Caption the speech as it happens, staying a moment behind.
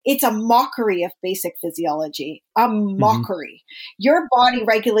It's a mockery of basic physiology, a mockery. Your body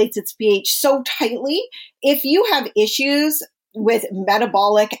regulates its pH so tightly. If you have issues with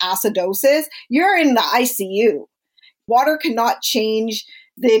metabolic acidosis, you're in the ICU. Water cannot change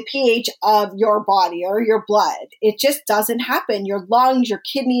the pH of your body or your blood. It just doesn't happen. Your lungs, your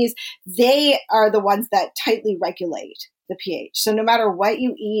kidneys, they are the ones that tightly regulate the pH. So no matter what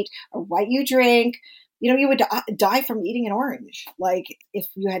you eat or what you drink, you would die from eating an orange, like if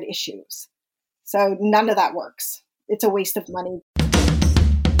you had issues. So none of that works. It's a waste of money.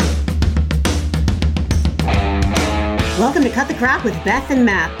 Welcome to Cut the Crap with Beth and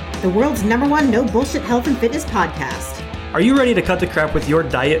Matt, the world's #1 no bullshit health and fitness podcast. Are you ready to cut the crap with your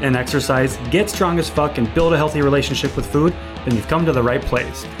diet and exercise, get strong as fuck, and build a healthy relationship with food? Then you've come to the right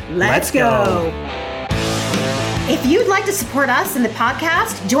place. Let's go. If you'd like to support us in the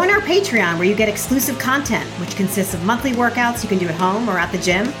podcast, join our Patreon where you get exclusive content, which consists of monthly workouts you can do at home or at the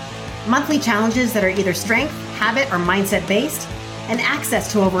gym, monthly challenges that are either strength, habit, or mindset based, and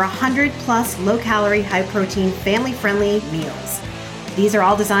access to over 100 plus low-calorie, high-protein, family-friendly meals. These are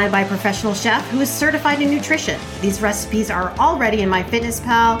all designed by a professional chef who is certified in nutrition. These recipes are already in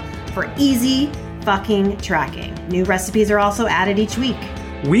MyFitnessPal for easy fucking tracking. New recipes are also added each week.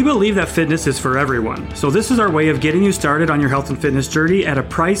 We believe that fitness is for everyone, so this is our way of getting you started on your health and fitness journey at a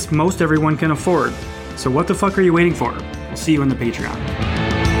price most everyone can afford. So what the fuck are you waiting for? We'll see you in the Patreon.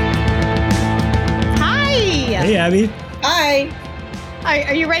 Hi! Hey, Abby. Hi!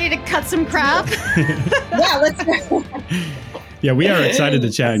 Are you ready to cut some crap? Yeah, let's go. Yeah, we are excited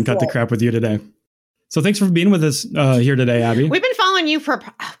to chat and cut the crap with you today. So thanks for being with us here today, Abby. We've been following you for,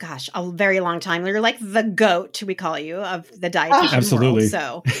 a very long time. You're like the GOAT, we call you, of the dietitian Absolutely. world.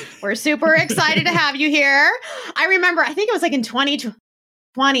 So we're super excited to have you here. I remember, I think it was like in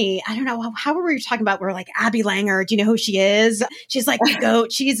 2020, I don't know, how were we talking about? We're like, Abby Langer, do you know who she is? She's like the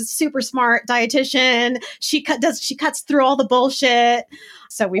GOAT. She's a super smart dietitian. She cuts through all the bullshit.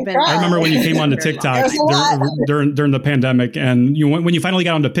 So we've been. I remember when you came onto TikTok during the pandemic, and when you finally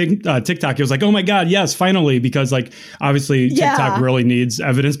got onto TikTok, it was like, oh my God, yes, finally, because like obviously TikTok really needs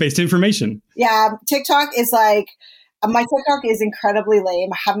evidence-based information. Yeah, TikTok is like, my TikTok is incredibly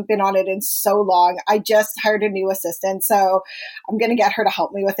lame. I haven't been on it in so long. I just hired a new assistant, so I'm going to get her to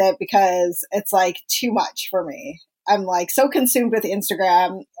help me with it because it's like too much for me. I'm like so consumed with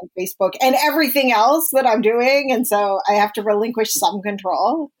Instagram and Facebook and everything else that I'm doing. And so I have to relinquish some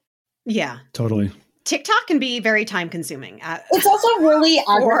control. Yeah. Totally. TikTok can be very time consuming. It's also really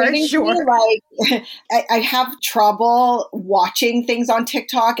aggravating to me. Like, I have trouble watching things on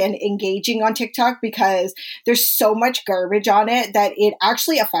TikTok and engaging on TikTok because there's so much garbage on it that it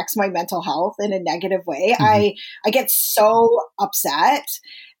actually affects my mental health in a negative way. I get so upset.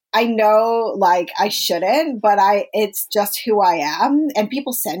 I know, like, I shouldn't, but it's just who I am. And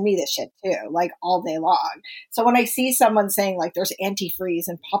people send me this shit too, like all day long. So when I see someone saying like there's antifreeze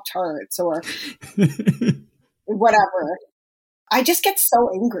and Pop-Tarts or whatever, I just get so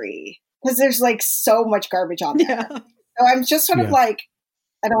angry because there's like so much garbage on there. Yeah. So I'm just sort of like,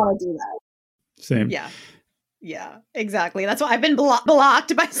 I don't want to do that. Same. Yeah. Yeah, exactly. That's why I've been blocked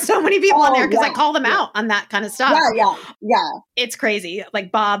by so many people on there because I call them out on that kind of stuff. Yeah. It's crazy.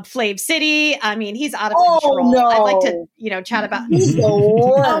 Like Bob Flav City. I mean, he's out of control. No. I'd like to, chat about. He's the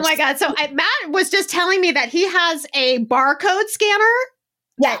worst. Oh my God. So Matt was just telling me that he has a barcode scanner.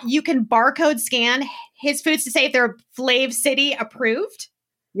 Yeah. That you can barcode scan his foods to say if they're Flav City approved.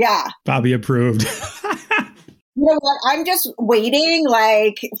 Yeah. Bobby approved. You know what? I'm just waiting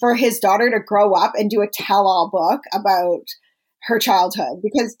like for his daughter to grow up and do a tell-all book about her childhood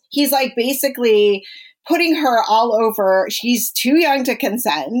because he's like basically putting her all over. She's too young to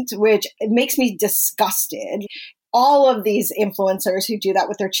consent, which makes me disgusted. All of these influencers who do that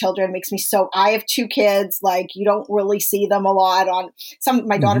with their children makes me so. I have 2 kids. Like you don't really see them a lot on some.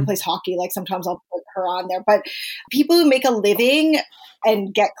 My daughter plays hockey. Like sometimes I'll put her on there, but people who make a living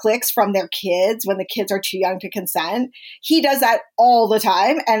and get clicks from their kids when the kids are too young to consent. He does that all the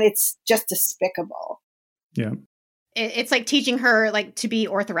time. And it's just despicable. Yeah. It's like teaching her like to be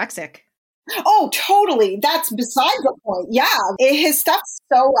orthorexic. Oh, totally. That's beside the point. Yeah. His stuff's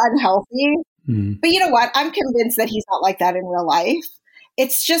so unhealthy. But you know what? I'm convinced that he's not like that in real life.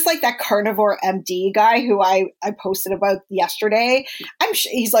 It's just like that carnivore MD guy who I posted about yesterday.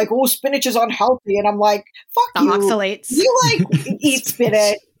 He's like, oh, spinach is unhealthy. And I'm like, fuck you. Oxalates. You like eat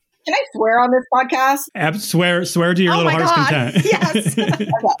spinach. Can I swear on this podcast? Swear to your little heart's content. Yes. Okay.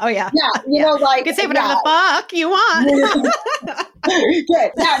 Oh, yeah. Yeah. You know, like. You can say whatever the fuck you want.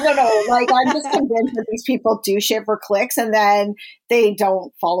 Good. Yeah, no. Like, I'm just convinced that these people do shit for clicks and then they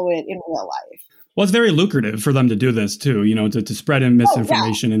don't follow it in real life. Well, it's very lucrative for them to do this too, to spread in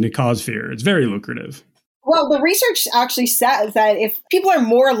misinformation and to cause fear. It's very lucrative. Well, the research actually says that if people are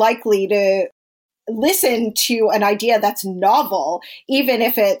more likely to listen to an idea that's novel, even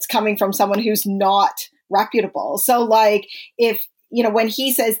if it's coming from someone who's not reputable. So like if, when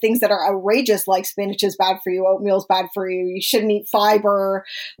he says things that are outrageous, like spinach is bad for you, oatmeal is bad for you, you shouldn't eat fiber,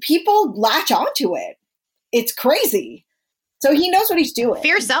 people latch onto it. It's crazy. So he knows what he's doing.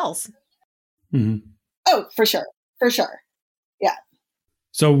 Fear sells. Mm-hmm. Oh, for sure. For sure. Yeah.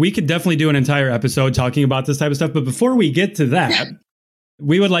 So we could definitely do an entire episode talking about this type of stuff. But before we get to that,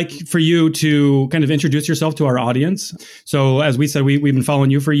 we would like for you to kind of introduce yourself to our audience. So as we said, we've been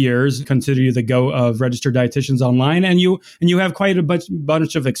following you for years, consider you the GOAT of registered dietitians online. And you have quite a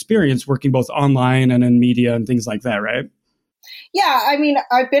bunch of experience working both online and in media and things like that, right? Yeah, I mean,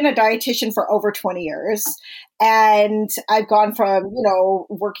 I've been a dietitian for over 20 years, and I've gone from,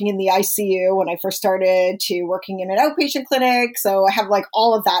 working in the ICU when I first started to working in an outpatient clinic. So I have like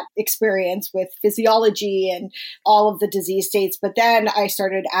all of that experience with physiology and all of the disease states. But then I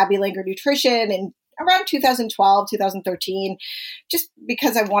started Abby Langer Nutrition in around 2012, 2013, just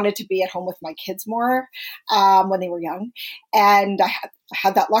because I wanted to be at home with my kids more when they were young. And I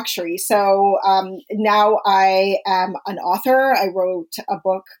had that luxury. So now I am an author. I wrote a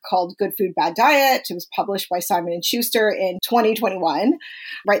book called Good Food, Bad Diet. It was published by Simon & Schuster in 2021,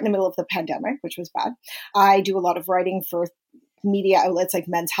 right in the middle of the pandemic, which was bad. I do a lot of writing for media outlets like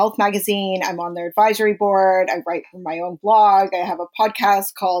Men's Health Magazine. I'm on their advisory board. I write for my own blog. I have a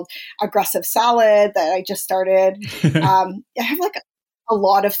podcast called Aggressive Salad that I just started. I have like a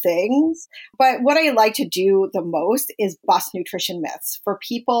lot of things, but what I like to do the most is bust nutrition myths for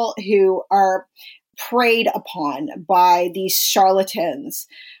people who are preyed upon by these charlatans.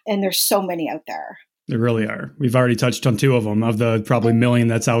 And there's so many out there. There really are. We've already touched on 2 of them of the probably million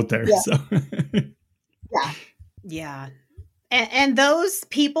that's out there. Yeah. So. Yeah. Yeah. And those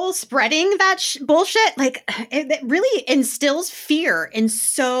people spreading that bullshit, like it really instills fear in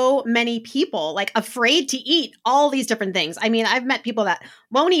so many people, like afraid to eat all these different things. I mean, I've met people that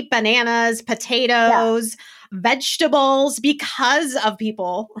won't eat bananas, potatoes, vegetables because of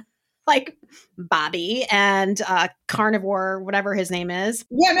people like Bobby and Carnivore, whatever his name is.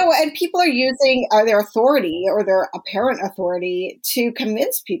 Yeah, no, and people are using their authority or their apparent authority to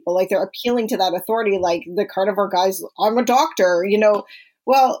convince people, like they're appealing to that authority, like the carnivore guys, I'm a doctor,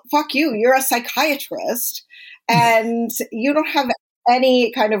 well, fuck you, you're a psychiatrist and you don't have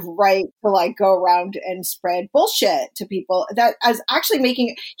any kind of right to like go around and spread bullshit to people that is actually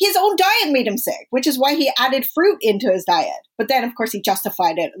making his own diet made him sick, which is why he added fruit into his diet. But then of course he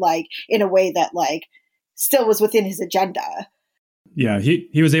justified it like in a way that like still was within his agenda. Yeah,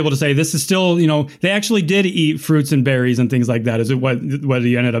 he was able to say this is still, they actually did eat fruits and berries and things like that. Is it what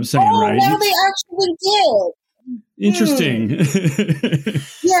he ended up saying, right? No, they actually did. Interesting.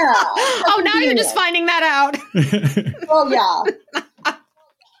 Yeah. Oh, now you're just finding that out. Oh, yeah.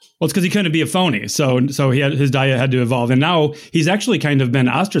 Well, it's because he couldn't be a phony. So his diet had to evolve. And now he's actually kind of been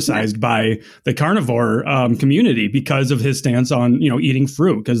ostracized by the carnivore community because of his stance on, eating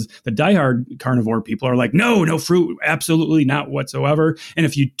fruit. Because the diehard carnivore people are like, no fruit, absolutely not whatsoever. And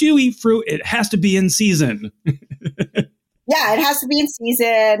if you do eat fruit, it has to be in season. Yeah, it has to be in season.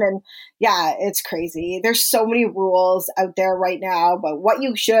 And yeah, it's crazy. There's so many rules out there right now about what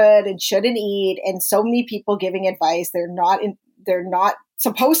you should and shouldn't eat. And so many people giving advice they're not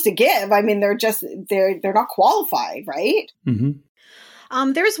supposed to give. I mean, they're not qualified, right?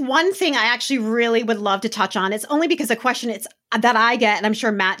 Mm-hmm. There's one thing I actually really would love to touch on. It's only because a question that I get, and I'm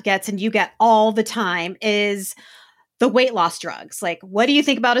sure Matt gets, and you get all the time, is the weight loss drugs. Like, what do you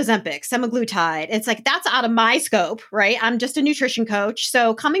think about Ozempic, semaglutide? It's like, that's out of my scope, right? I'm just a nutrition coach.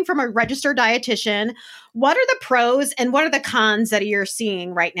 So coming from a registered dietitian, what are the pros and what are the cons that you're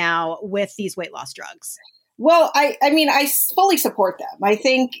seeing right now with these weight loss drugs? Well, I mean, I fully support them. I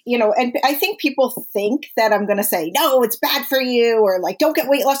think, and I think people think that I'm going to say, no, it's bad for you, or like, don't get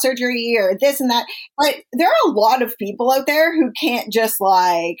weight loss surgery or this and that. But there are a lot of people out there who can't just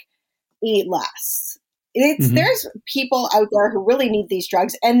like eat less. There's people out there who really need these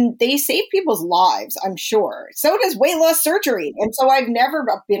drugs and they save people's lives, I'm sure. So does weight loss surgery. And so I've never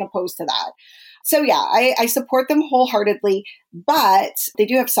been opposed to that. So yeah, I support them wholeheartedly, but they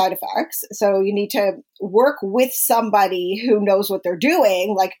do have side effects. So you need to work with somebody who knows what they're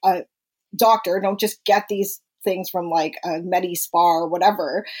doing, like a doctor. Don't just get these things from like a Medi-Spa or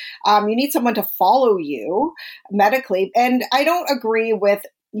whatever. You need someone to follow you medically. And I don't agree with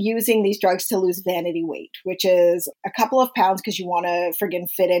using these drugs to lose vanity weight, which is a couple of pounds because you want to friggin'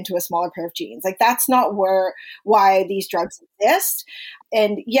 fit into a smaller pair of jeans. Like that's not why these drugs exist.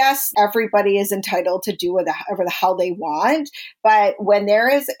 And yes, everybody is entitled to do whatever the hell they want. But when there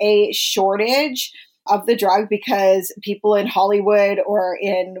is a shortage of the drug because people in Hollywood or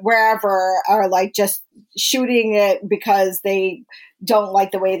in wherever are like just shooting it because they don't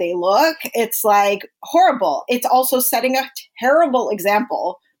like the way they look, it's like horrible. It's also setting a terrible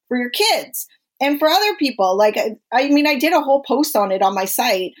example for your kids and for other people. Like, I mean, I did a whole post on it on my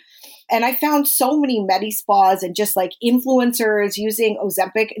site, and I found so many med spas and just like influencers using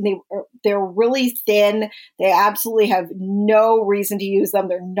Ozempic, and they're really thin. They absolutely have no reason to use them.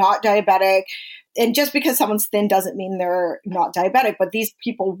 They're not diabetic. And just because someone's thin doesn't mean they're not diabetic, but these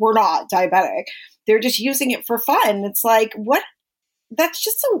people were not diabetic. They're just using it for fun. It's like, what? That's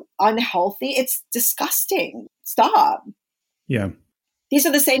just so unhealthy. It's disgusting. Stop. Yeah. These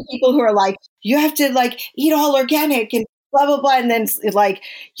are the same people who are like, you have to like eat all organic and blah, blah, blah. And then like,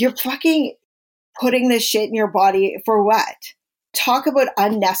 you're fucking putting this shit in your body for what? Talk about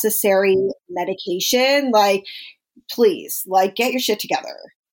unnecessary medication. Like, please, like, get your shit together.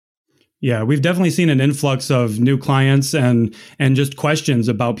 Yeah, we've definitely seen an influx of new clients and just questions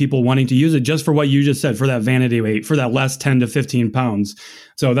about people wanting to use it just for what you just said, for that vanity weight, for that less 10 to 15 pounds.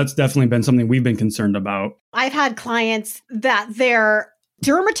 So that's definitely been something we've been concerned about. I've had clients that their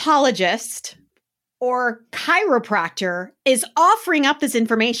dermatologist or chiropractor is offering up this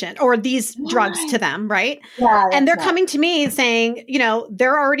information or these drugs to them, right? Yeah, and they're coming to me saying, you know,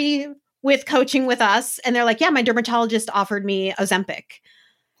 they're already with coaching with us. And they're like, yeah, my dermatologist offered me Ozempic.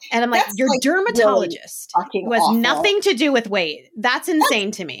 And I'm like, That's your like dermatologist really who has awful. nothing to do with weight. That's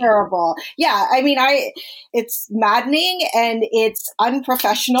insane to me. Terrible. Yeah. I mean, it's maddening and it's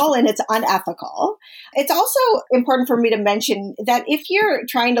unprofessional and it's unethical. It's also important for me to mention that if you're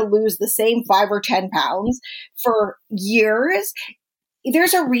trying to lose the same 5 or 10 pounds for years,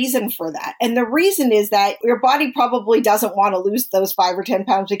 there's a reason for that. And the reason is that your body probably doesn't want to lose those 5 or 10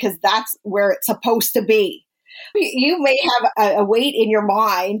 pounds because that's where it's supposed to be. You may have a weight in your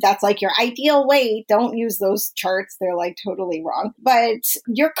mind that's like your ideal weight. Don't use those charts. They're like totally wrong. But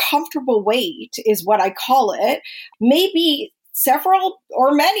your comfortable weight is what I call it. Maybe several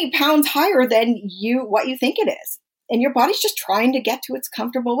or many pounds higher than what you think it is. And your body's just trying to get to its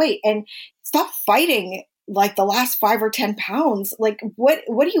comfortable weight. And stop fighting like the last 5 or 10 pounds. Like what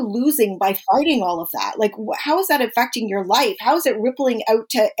are you losing by fighting all of that? Like how is that affecting your life? How is it rippling out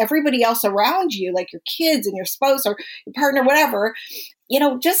to everybody else around you, like your kids and your spouse or your partner, whatever? You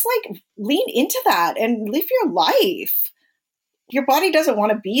know, just like lean into that and live your life. Your body doesn't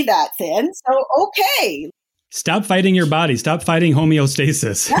want to be that thin. So, okay. Stop fighting your body. Stop fighting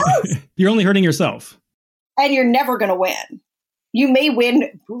homeostasis. Yes. You're only hurting yourself. And you're never going to win. You may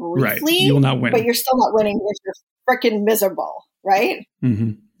win briefly, right. You will not win. But you're still not winning because you're freaking miserable, right?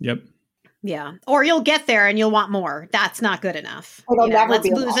 Mm-hmm. Yep. Yeah. Or you'll get there and you'll want more. That's not good enough. It'll never let's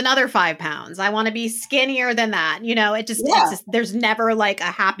be lose enough. another 5 pounds. I want to be skinnier than that. You know, it's just, there's never like a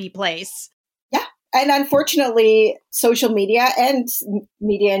happy place. Yeah. And unfortunately, social media and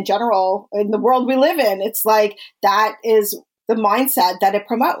media in general, in the world we live in, it's like that is the mindset that it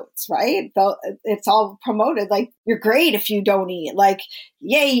promotes, right? It's all promoted. Like, you're great if you don't eat. Like,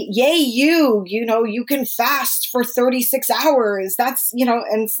 yay, you know, you can fast for 36 hours. That's, you know,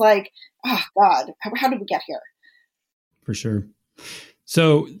 and it's like, oh God, how did we get here? For sure.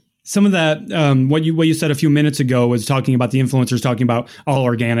 So some of that, what you said a few minutes ago was talking about the influencers talking about all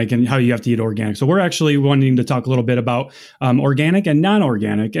organic and how you have to eat organic. So we're actually wanting to talk a little bit about organic and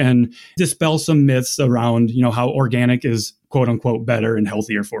non-organic and dispel some myths around, you know, how organic is quote unquote better and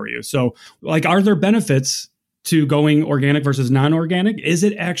healthier for you. So like, are there benefits to going organic versus non-organic? Is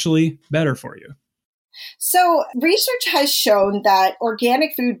it actually better for you? So research has shown that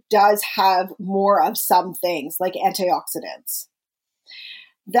organic food does have more of some things like antioxidants.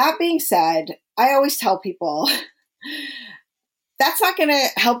 That being said, I always tell people that's not going to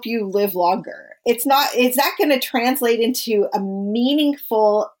help you live longer. It's not going to translate into a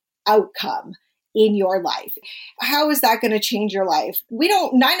meaningful outcome in your life. How is that going to change your life?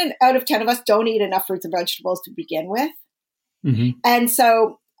 9 out of 10 of us don't eat enough fruits and vegetables to begin with. Mm-hmm. And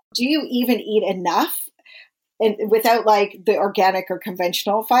so do you even eat enough without like the organic or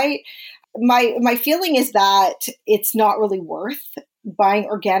conventional fight? My feeling is that it's not really worth buying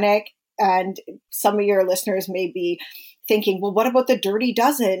organic. And some of your listeners may be thinking, well, what about the Dirty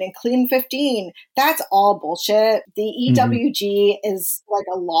Dozen and Clean 15? That's all bullshit. The EWG is like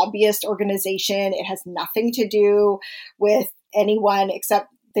a lobbyist organization. It has nothing to do with anyone except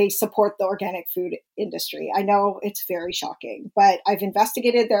they support the organic food industry. I know it's very shocking, but I've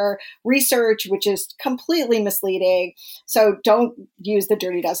investigated their research, which is completely misleading. So don't use the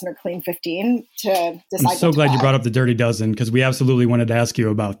Dirty Dozen or Clean 15 to decide. I'm so glad you brought up the Dirty Dozen, because we absolutely wanted to ask you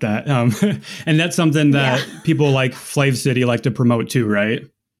about that. And that's something that people like Flav City like to promote too, right?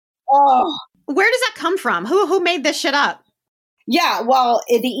 Oh, where does that come from? Who made this shit up? Yeah, well,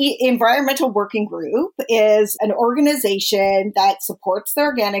 the Environmental Working Group is an organization that supports the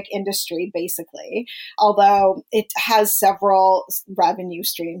organic industry, basically, although it has several revenue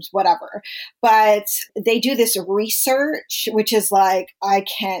streams, whatever. But they do this research, which is like, I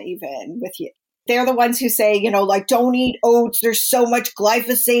can't even with you. They're the ones who say, you know, like, don't eat oats. There's so much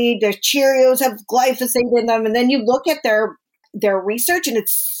glyphosate. The Cheerios have glyphosate in them. And then you look at their research and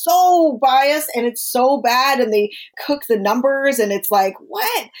it's so biased and it's so bad, and they cook the numbers and it's like,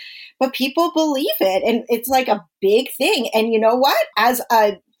 what? But people believe it, and it's like a big thing. And you know what? As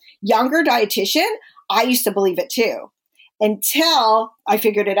a younger dietitian, I used to believe it too, until I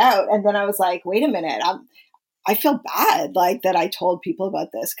figured it out. And then I was like, wait a minute, I feel bad like that I told people about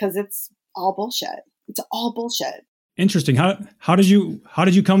this, because it's all bullshit. It's all bullshit. Interesting. How did you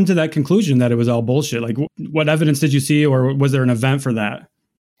come to that conclusion that it was all bullshit? Like, what evidence did you see, or was there an event for that?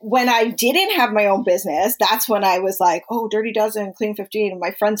 When I didn't have my own business, that's when I was like, oh, Dirty Dozen, Clean 15. And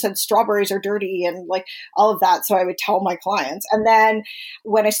my friend said strawberries are dirty and like all of that. So I would tell my clients. And then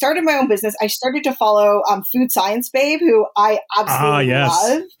when I started my own business, I started to follow Food Science Babe, who I absolutely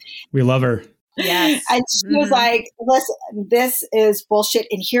love. We love her. Yes. And she was like, listen, this is bullshit,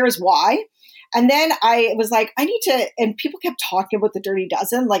 and here's why. And then I was like, I need to, and people kept talking about the Dirty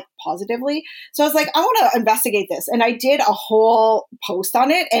Dozen, like positively. So I was like, I want to investigate this. And I did a whole post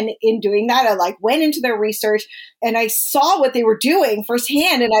on it. And in doing that, I like went into their research and I saw what they were doing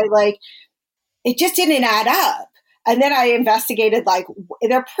firsthand. And I like, it just didn't add up. And then I investigated, like,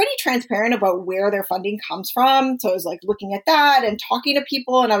 they're pretty transparent about where their funding comes from. So I was like looking at that and talking to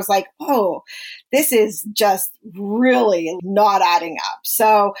people. And I was like, oh, this is just really not adding up.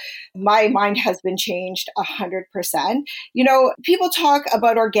 So my mind has been changed 100%. You know, people talk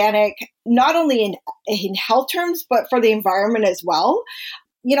about organic, not only in health terms, but for the environment as well.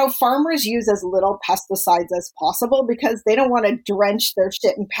 You know, farmers use as little pesticides as possible because they don't want to drench their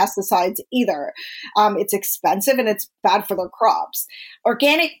shit in pesticides either. It's expensive and it's bad for their crops.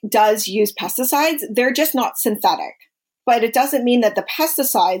 Organic does use pesticides. They're just not synthetic. But it doesn't mean that the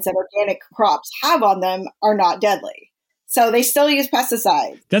pesticides that organic crops have on them are not deadly. So they still use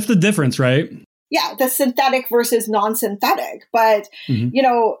pesticides. That's the difference, right? Yeah, the synthetic versus non-synthetic. But, you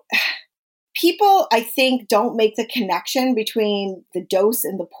know, people, I think, don't make the connection between the dose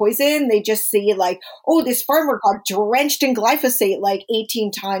and the poison. They just see like, oh, this farmer got drenched in glyphosate like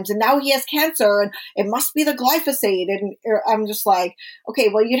 18 times and now he has cancer and it must be the glyphosate. And I'm just like, okay,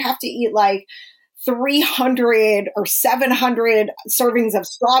 well, you'd have to eat like 300 or 700 servings of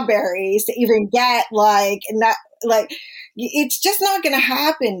strawberries to even get like, and that, like, it's just not going to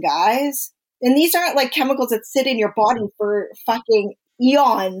happen, guys. And these aren't like chemicals that sit in your body for fucking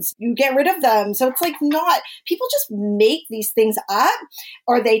eons. You get rid of them. So it's like not, people just make these things up,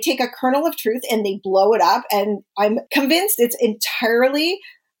 or they take a kernel of truth and they blow it up. And I'm convinced it's entirely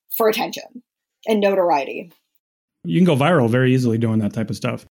for attention and notoriety. You can go viral very easily doing that type of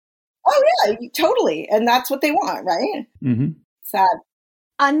stuff. Oh yeah, totally. And that's what they want, right? Mm-hmm. Sad.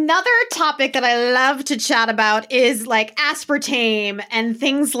 Another topic that I love to chat about is like aspartame and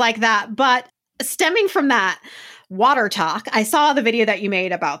things like that. But stemming from that, water talk. I saw the video that you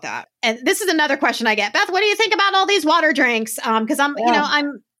made about that. And this is another question I get. Beth, what do you think about all these water drinks? Because you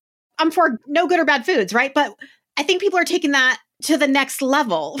know, I'm for no good or bad foods, right? But I think people are taking that to the next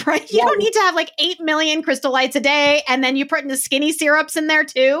level, right? You don't need to have like 8 million Crystal Lights a day, and then you're putting the skinny syrups in there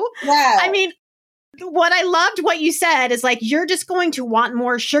too. Yeah. I mean, what I loved what you said is like, you're just going to want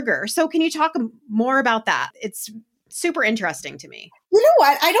more sugar. So can you talk more about that? It's super interesting to me. You know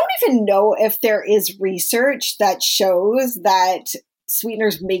what? I don't even know if there is research that shows that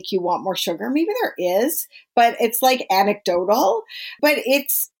sweeteners make you want more sugar. Maybe there is, but it's like anecdotal. But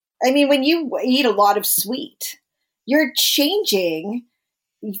it's, I mean, when you eat a lot of sweet, you're changing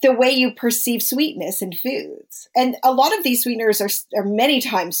the way you perceive sweetness in foods. And a lot of these sweeteners are many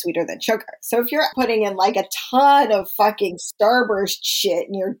times sweeter than sugar. So if you're putting in like a ton of fucking Starburst shit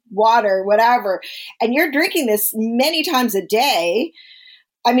in your water, whatever, and you're drinking this many times a day,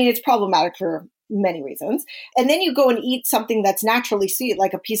 I mean, it's problematic for many reasons. And then you go and eat something that's naturally sweet,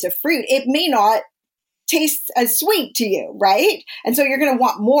 like a piece of fruit. It may not taste as sweet to you, right? And so you're going to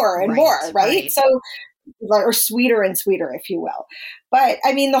want more and more, right? So, or sweeter and sweeter, if you will. But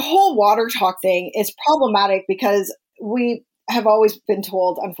I mean, the whole water talk thing is problematic because we have always been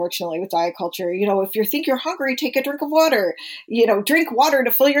told, unfortunately, with diet culture, if you think you're hungry, take a drink of water, drink water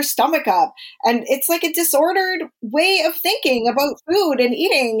to fill your stomach up. And it's like a disordered way of thinking about food and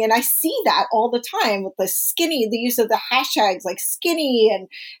eating. And I see that all the time with the use of the hashtags like skinny and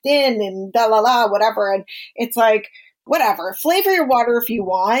thin and da la la, whatever. And it's like, whatever, flavor your water if you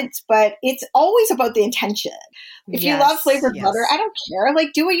want, but it's always about the intention. If you love flavored butter, I don't care.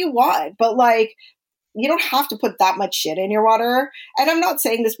 Like, do what you want, but like, you don't have to put that much shit in your water. And I'm not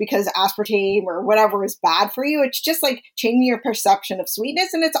saying this because aspartame or whatever is bad for you. It's just like changing your perception of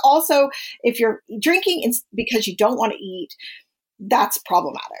sweetness. And it's also, if you're drinking because you don't want to eat, that's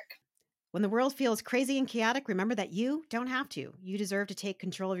problematic. When the world feels crazy and chaotic, remember that you don't have to. You deserve to take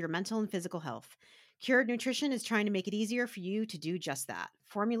control of your mental and physical health. Cured Nutrition is trying to make it easier for you to do just that.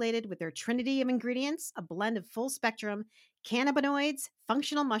 Formulated with their trinity of ingredients, a blend of full spectrum cannabinoids,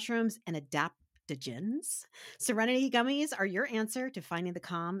 functional mushrooms, and adaptogens, Serenity Gummies are your answer to finding the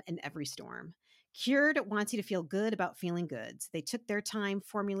calm in every storm. Cured wants you to feel good about feeling good. They took their time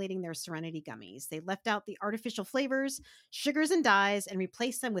formulating their Serenity Gummies. They left out the artificial flavors, sugars, and dyes and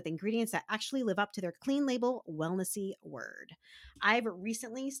replaced them with ingredients that actually live up to their clean label, wellnessy word. I've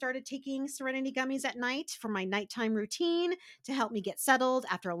recently started taking Serenity Gummies at night for my nighttime routine to help me get settled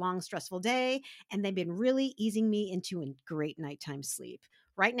after a long, stressful day, and they've been really easing me into a great nighttime sleep.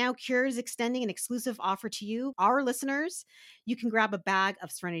 Right now, Cure is extending an exclusive offer to you, our listeners. You can grab a bag of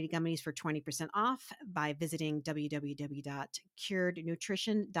Serenity Gummies for 20% off by visiting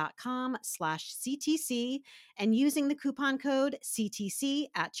www.curednutrition.com/CTC and using the coupon code CTC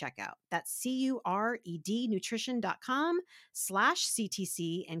at checkout. That's CURED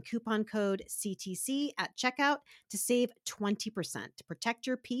nutrition.com/CTC and coupon code CTC at checkout to save 20%. To protect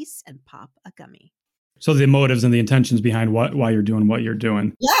your peace and pop a gummy. So the motives and the intentions behind why you're doing what you're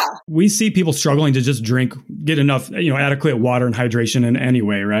doing. Yeah. We see people struggling to just get enough, adequate water and hydration in any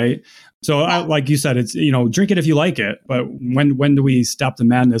way, right? So like you said, it's, drink it if you like it. But when do we stop the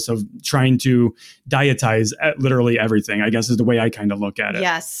madness of trying to dietize literally everything, I guess is the way I kind of look at it.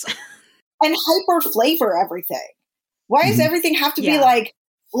 Yes. And hyper flavor everything. Why does everything have to be like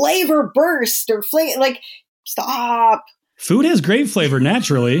flavor burst or like, stop. Food has great flavor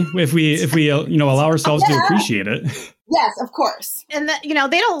naturally if we allow ourselves to appreciate it. Yes, of course. And that,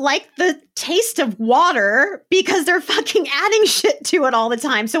 they don't like the taste of water because they're fucking adding shit to it all the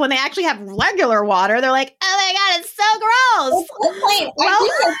time. So when they actually have regular water, they're like, oh my God, it's so gross. I think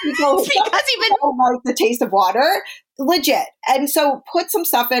that people don't like the taste of water. Legit. And so put some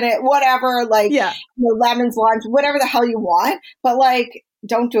stuff in it, whatever, like lemons, limes, whatever the hell you want. But like,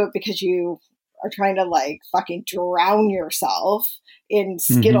 don't do it because you are trying to like fucking drown yourself in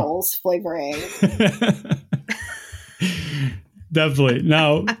Skittles flavoring. Definitely.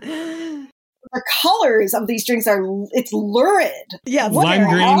 Now, the colors of these drinks it's lurid. Yeah. Lime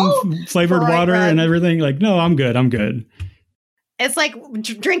green flavored water and everything. Like, no, I'm good. It's like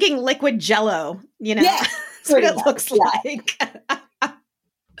drinking liquid Jello, Yeah, that's what it looks like.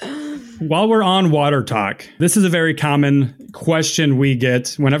 While we're on water talk, this is a very common question we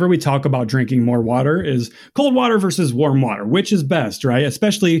get whenever we talk about drinking more water is cold water versus warm water. Which is best, right?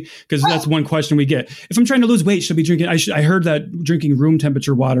 Especially because that's one question we get. If I'm trying to lose weight, should I be drinking? I heard that drinking room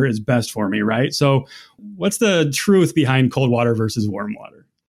temperature water is best for me, right? So what's the truth behind cold water versus warm water?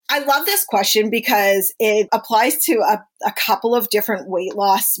 I love this question because it applies to a couple of different weight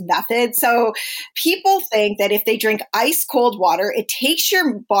loss methods. So people think that if they drink ice cold water, it takes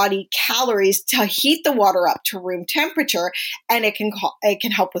your body calories to heat the water up to room temperature, and it can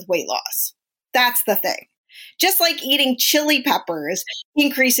help with weight loss. That's the thing. Just like eating chili peppers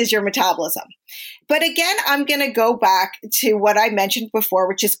increases your metabolism. But again, I'm going to go back to what I mentioned before,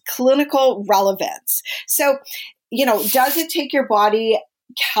 which is clinical relevance. So, does it take your body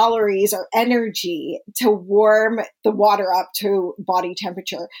calories or energy to warm the water up to body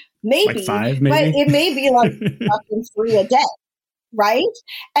temperature? Maybe, like 5, maybe? But it may be like fucking 3 a day, right?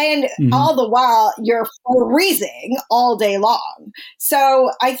 And all the while you're freezing all day long.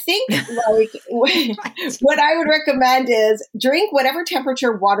 So I think like what I would recommend is drink whatever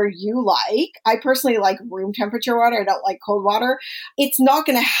temperature water you like. I personally like room temperature water. I don't like cold water. It's not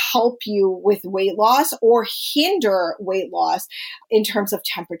going to help you with weight loss or hinder weight loss in terms of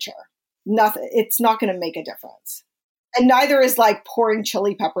temperature. Nothing. It's not going to make a difference. And neither is like pouring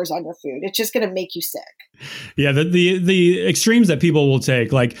chili peppers on your food. It's just going to make you sick. Yeah, the extremes that people will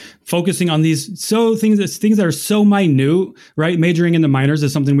take, like focusing on these things that are so minute, right? Majoring in the minors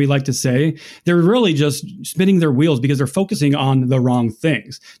is something we like to say. They're really just spinning their wheels because they're focusing on the wrong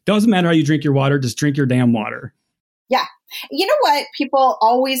things. Doesn't matter how you drink your water, just drink your damn water. Yeah. You know what people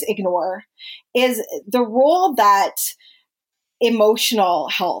always ignore is the role that emotional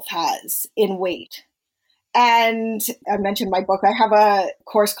health has in weight. And I mentioned my book. I have a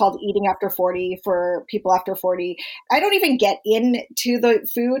course called Eating After 40 for people after 40. I don't even get into the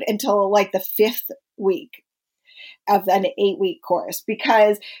food until like the 5th week of an 8-week course,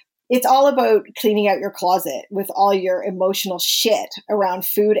 because it's all about cleaning out your closet with all your emotional shit around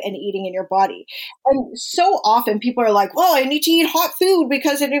food and eating in your body. And so often people are like, well, I need to eat hot food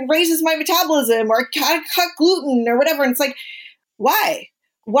because it raises my metabolism, or I can't cut gluten or whatever. And it's like, why?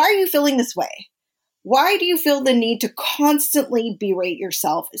 Why are you feeling this way? Why do you feel the need to constantly berate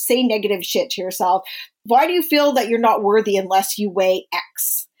yourself, say negative shit to yourself? Why do you feel that you're not worthy unless you weigh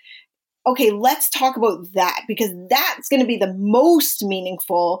X? Okay, let's talk about that, because that's going to be the most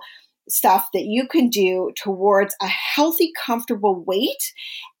meaningful stuff that you can do towards a healthy, comfortable weight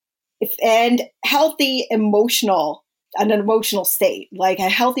and healthy an emotional state, like a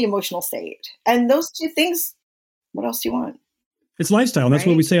healthy emotional state. And those two things, what else do you want? It's lifestyle. And that's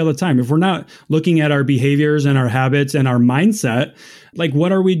Right. what we say all the time. If we're not looking at our behaviors and our habits and our mindset, like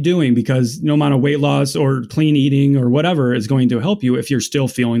what are we doing? Because no amount of weight loss or clean eating or whatever is going to help you if you're still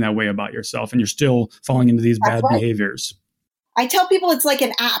feeling that way about yourself and you're still falling into these bad behaviors. I tell people it's like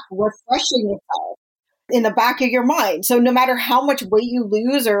an app refreshing yourself in the back of your mind. So no matter how much weight you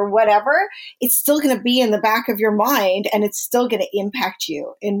lose or whatever, it's still going to be in the back of your mind, and it's still going to impact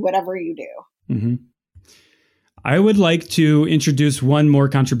you in whatever you do. Mm-hmm. I would like to introduce one more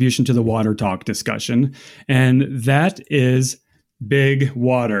contribution to the water talk discussion, and that is big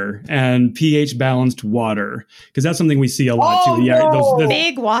water and pH balanced water, because that's something we see a lot too. Yeah, No.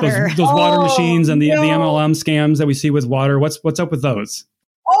 Big water. those water machines and the no. MLM scams that we see with water. What's up with those?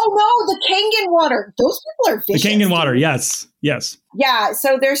 Oh no, the Kangen water. Those people are vicious. The Kangen water, yes. Yeah,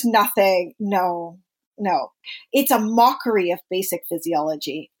 so there's nothing. No. It's a mockery of basic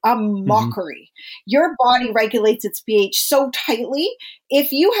physiology. A mockery. Your body regulates its pH so tightly.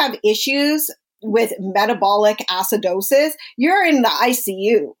 If you have issues with metabolic acidosis, you're in the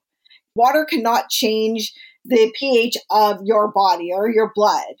ICU. Water cannot change the pH of your body or your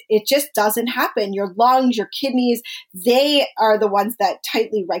blood. It just doesn't happen. Your lungs, your kidneys, they are the ones that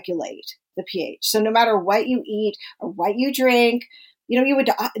tightly regulate the pH. So no matter what you eat or what you drink, you would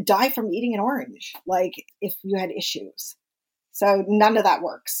die from eating an orange, like if you had issues. So none of that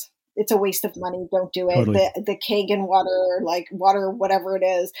works. It's a waste of money. Don't do it. Totally. The Kangen water, like water, whatever it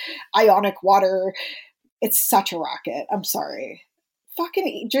is, ionic water, it's such a racket. I'm sorry.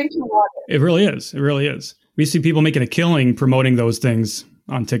 Fucking drink your water. It really is. We see people making a killing promoting those things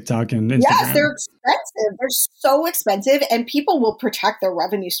on TikTok and Instagram. Yes, they're expensive. They're so expensive, and people will protect their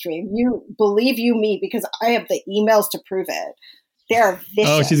revenue stream. You believe you me, because I have the emails to prove it. They're vicious.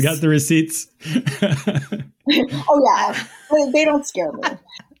 Oh, she's got the receipts. Oh yeah, they don't scare me.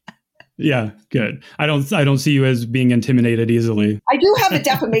 Yeah, good. I don't see you as being intimidated easily. I do have a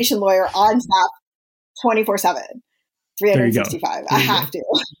defamation lawyer on staff 24/7, 365. I have to.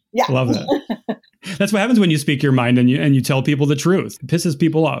 Yeah, Love that. That's what happens when you speak your mind and you tell people the truth. It pisses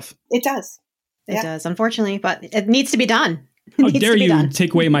people off. It does. It does, unfortunately, but it needs to be done. How dare you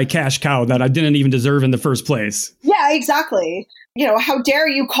take away my cash cow that I didn't even deserve in the first place? Yeah, exactly. How dare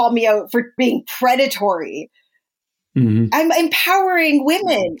you call me out for being predatory? Mm-hmm. I'm empowering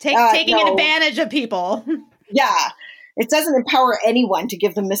women. Taking advantage of people. Yeah. It doesn't empower anyone to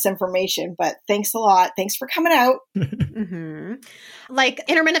give them misinformation, but thanks a lot. Thanks for coming out. Mm-hmm. Like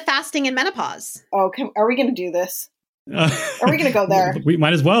intermittent fasting and menopause. Oh, are we going to do this? Are we going to go there? We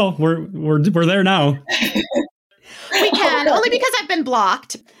might as well. We're there now. We can, only because I've been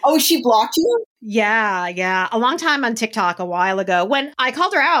blocked. Oh, she blocked you? Yeah. A long time on TikTok a while ago when I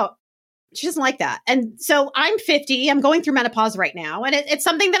called her out. She doesn't like that. And so I'm 50. I'm going through menopause right now. And it's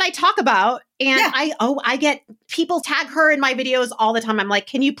something that I talk about. And yeah. I get people tag her in my videos all the time. I'm like,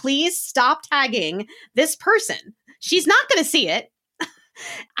 can you please stop tagging this person? She's not going to see it.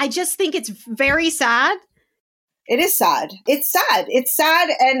 I just think it's very sad. It is sad. It's sad. It's sad.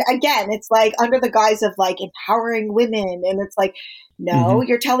 And again, it's like under the guise of like empowering women. And it's like, no,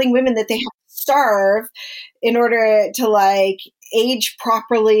 you're telling women that they have to starve in order to like age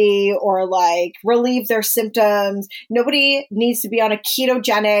properly or like relieve their symptoms. Nobody needs to be on a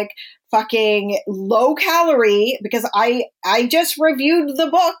ketogenic fucking low calorie, because I just reviewed the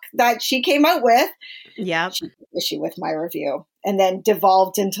book that she came out with. Yeah. She took issue with my review and then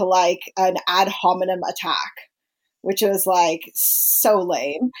devolved into like an ad hominem attack, which was like so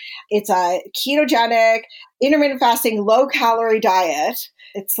lame. It's a ketogenic, intermittent fasting, low calorie diet.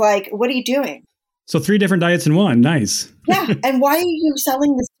 It's like, what are you doing? So 3 different diets in one. Nice. Yeah. And why are you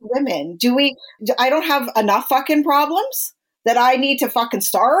selling this to women? I don't have enough fucking problems that I need to fucking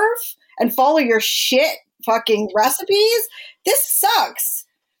starve and follow your shit fucking recipes. This sucks.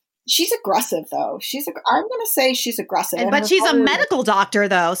 She's aggressive, though. I'm going to say she's aggressive. But she's a medical doctor,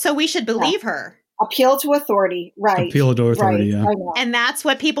 though, so we should believe her. Appeal to authority, right. Appeal to authority, right. yeah. And that's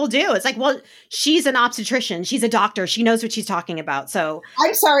what people do. It's like, well, she's an obstetrician. She's a doctor. She knows what she's talking about. So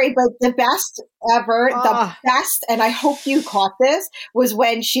I'm sorry, but the best ever, the best, and I hope you caught this, was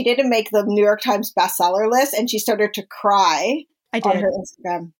when she didn't make the New York Times bestseller list and she started to cry on her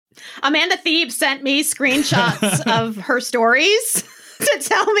Instagram. Amanda Thebes sent me screenshots of her stories to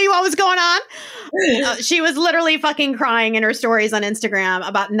tell me what was going on. She was literally fucking crying in her stories on Instagram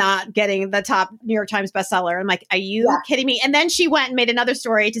about not getting the top New York Times bestseller. I'm like, are you kidding me? And then she went and made another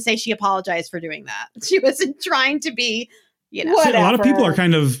story to say she apologized for doing that. She wasn't trying to be, you know. See, a lot of people are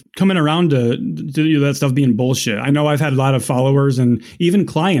kind of coming around to that stuff being bullshit. I know I've had a lot of followers and even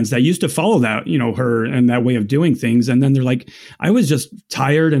clients that used to follow that, you know, her and that way of doing things. And then they're like, I was just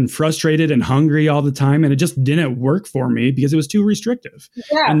tired and frustrated and hungry all the time. And it just didn't work for me because it was too restrictive.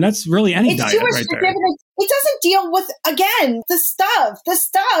 Yeah. And that's really any diet right there. It doesn't deal with, again, the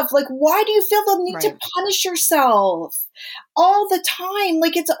stuff. Like, why do you feel the need to punish yourself all the time?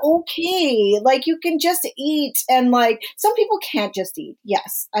 Like, it's okay. Like, you can just eat. And like, some people can't just eat.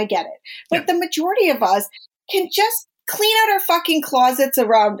 Yes, I get it. But the majority of us can just clean out our fucking closets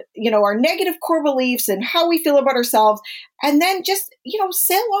around, you know, our negative core beliefs and how we feel about ourselves. And then just, you know,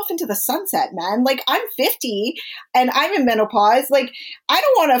 sail off into the sunset, man. Like, I'm 50 and I'm in menopause. Like, I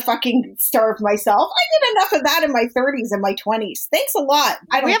don't want to fucking starve myself. I did enough of that in my 30s and my 20s. Thanks a lot.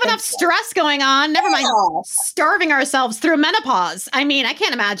 We have enough stress going on. Never mind starving ourselves through menopause. I mean, I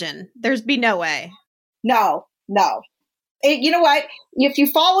can't imagine. There's be no way. No. You know what? If you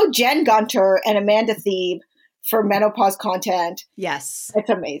follow Jen Gunter and Amanda Thebes for menopause content. Yes. It's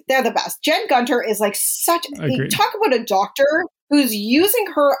amazing. They're the best. Jen Gunter is like talk about a doctor who's using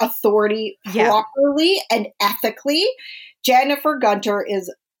her authority properly and ethically. Jennifer Gunter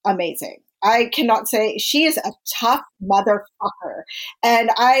is amazing. I cannot say, she is a tough motherfucker and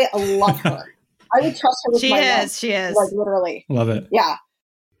I love her. I would trust her with my life. She is. Like, literally. Love it. Yeah.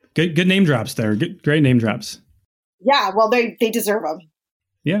 Good name drops there. Great name drops. Yeah. Well, they deserve them.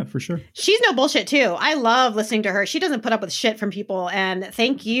 Yeah, for sure. She's no bullshit too. I love listening to her. She doesn't put up with shit from people. And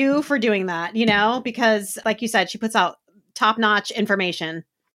thank you for doing that, you know, because like you said, she puts out top-notch information.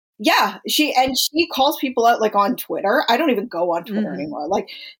 Yeah, she calls people out like on Twitter. I don't even go on Twitter anymore. Like,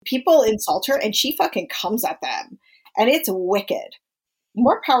 people insult her and she fucking comes at them. And it's wicked.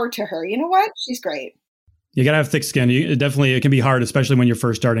 More power to her. You know what? She's great. You got to have thick skin. It can be hard, especially when you're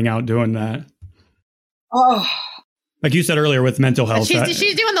first starting out doing that. Oh, like you said earlier with mental health.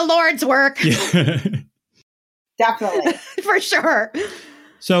 She's doing the Lord's work. Yeah. Definitely. For sure.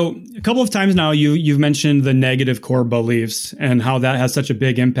 So a couple of times now, you've mentioned the negative core beliefs and how that has such a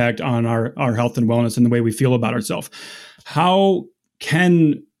big impact on our health and wellness and the way we feel about ourselves. How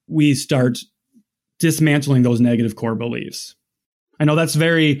can we start dismantling those negative core beliefs? I know that's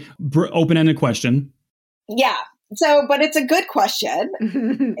very open-ended question. Yeah. So, but it's a good question.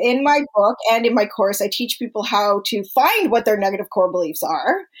 In my book and in my course, I teach people how to find what their negative core beliefs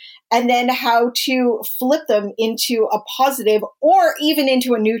are and then how to flip them into a positive or even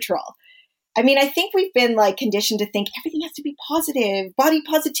into a neutral. I mean, I think we've been like conditioned to think everything has to be positive, body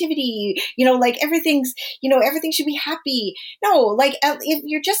positivity, you know, like everything should be happy. No, like if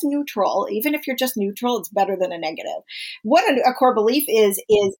you're just neutral, even if you're just neutral, it's better than a negative. What a core belief is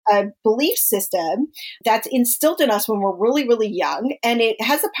a belief system that's instilled in us when we're really, really young. And it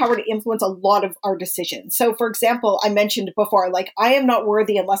has the power to influence a lot of our decisions. So for example, I mentioned before, like, I am not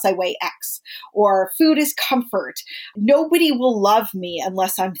worthy unless I weigh X, or food is comfort. Nobody will love me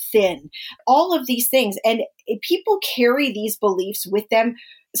unless I'm thin. All of these things. And people carry these beliefs with them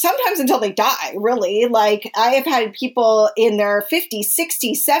sometimes until they die, really. Like, I have had people in their 50s,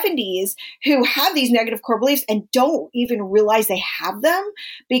 60s, 70s who have these negative core beliefs and don't even realize they have them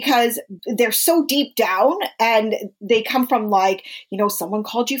because they're so deep down, and they come from, like, you know, someone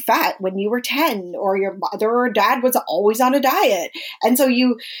called you fat when you were 10, or your mother or dad was always on a diet. And so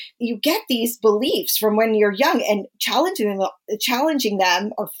you get these beliefs from when you're young, and challenging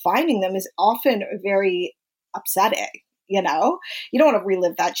them or finding them is often very upsetting. You know, you don't want to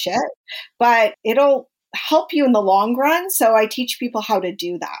relive that shit, but it'll help you in the long run. So I teach people how to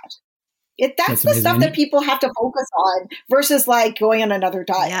do that. That's the stuff that people have to focus on versus like going on another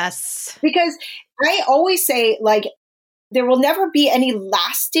diet. Yes. Because I always say, like, there will never be any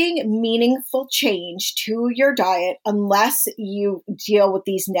lasting, meaningful change to your diet unless you deal with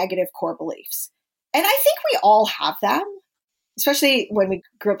these negative core beliefs. And I think we all have them, especially when we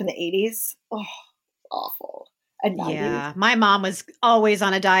grew up in the 80s. Oh, awful. and 90s. Yeah, my mom was always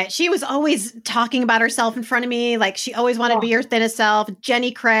on a diet. She was always talking about herself in front of me. Like she always wanted to be her thinnest self.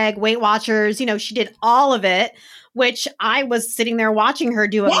 Jenny Craig, Weight Watchers, she did all of it, which I was sitting there watching her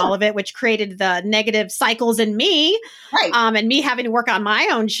doing all of it, which created the negative cycles in me. Right. And me having to work on my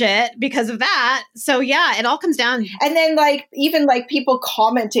own shit because of that. So yeah, it all comes down. And then even people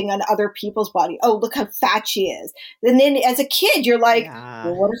commenting on other people's body. Oh, look how fat she is. And then as a kid, you're like,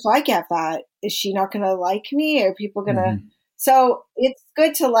 well, what if I get fat? Is she not going to like me? Are people going to? So it's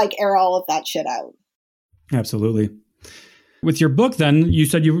good to air all of that shit out. Absolutely. With your book, then, you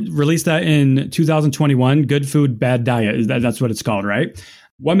said you released that in 2021, Good Food, Bad Diet. That's what it's called, right?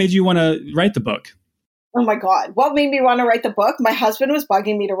 What made you want to write the book? Oh my God. What made me want to write the book? My husband was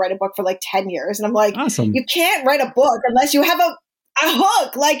bugging me to write a book for 10 years. And I'm like, awesome. You can't write a book unless you have a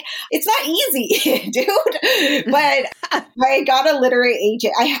hook. It's not easy, dude. But I got a literary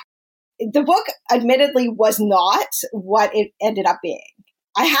agent. The book admittedly was not what it ended up being.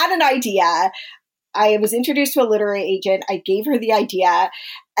 I had an idea. I was introduced to a literary agent. I gave her the idea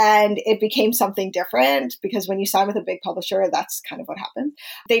and it became something different because when you sign with a big publisher, that's kind of what happens.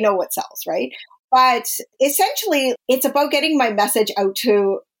 They know what sells, right? But essentially, it's about getting my message out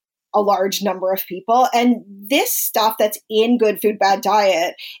to a large number of people. And this stuff that's in Good Food, Bad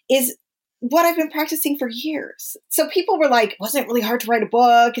Diet is what I've been practicing for years. So people were like, wasn't it really hard to write a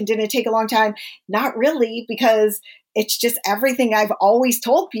book and didn't it take a long time? Not really, because it's just everything I've always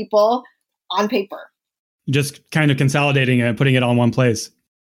told people on paper. Just kind of consolidating it and putting it all in one place.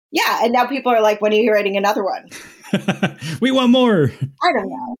 Yeah. And now people are like, when are you writing another one? We want more. I don't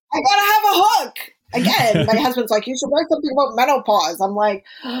know. I gotta have a hook. Again, my husband's like, you should write something about menopause. I'm like,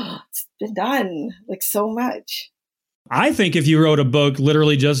 it's been done so much. I think if you wrote a book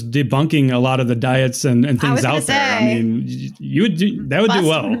literally just debunking a lot of the diets and things out there, I mean, you would do that would do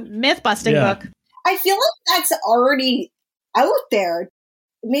well. Myth busting book. I feel like that's already out there.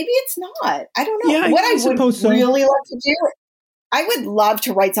 Maybe it's not. I don't know. Yeah, what I would really love to do, I would love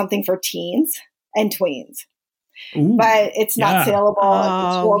to write something for teens and tweens. Ooh, but it's not saleable.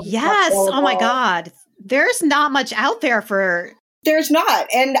 Oh, yes. Oh my God. There's not much out there for. There's not.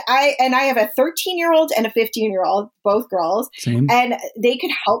 And I have a 13-year-old and a 15-year-old, both girls. Same. And they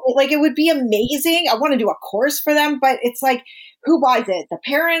could help me. It would be amazing. I want to do a course for them, but it's who buys it? The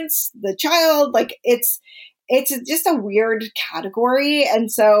parents, the child, it's just a weird category.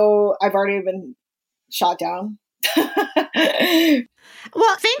 And so I've already been shot down.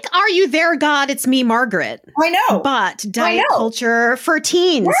 Well, think Are You There, God? It's Me, Margaret. I know. But diet culture for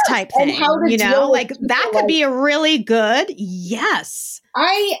teens type thing. That could be a really good, yes.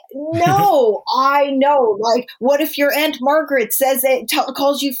 I know. What if your Aunt Margaret says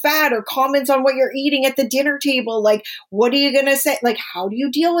calls you fat or comments on what you're eating at the dinner table? What are you going to say? How do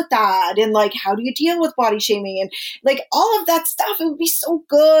you deal with that? And how do you deal with body shaming? And all of that stuff, it would be so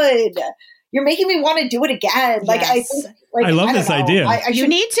good. You're making me want to do it again. Yes. I love this idea. You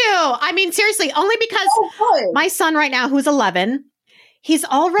need to. I mean, seriously, only because my son right now, who's 11, he's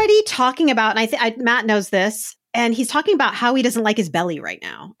already talking about, and Matt knows this, and he's talking about how he doesn't like his belly right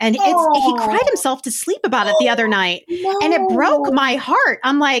now. And he cried himself to sleep about it the other night. No. And it broke my heart.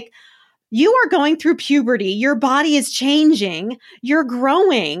 I'm like, you are going through puberty. Your body is changing. You're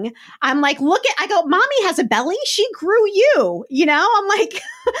growing. I'm like, I go, mommy has a belly. She grew you, I'm like,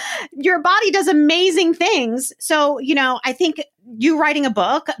 your body does amazing things. So, I think you writing a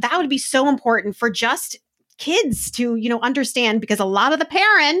book, that would be so important for just kids to, understand, because a lot of the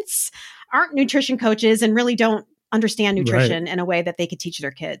parents aren't nutrition coaches and really don't understand nutrition in a way that they could teach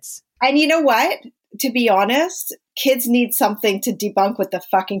their kids. And you know what? To be honest, kids need something to debunk what the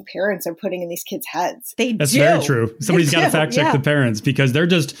fucking parents are putting in these kids' heads. That's very true. Somebody's got to fact check the parents, because they're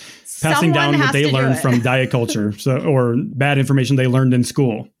just passing down what they learned from diet culture, or bad information they learned in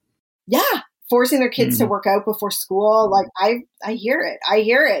school. Yeah. Forcing their kids to work out before school. I hear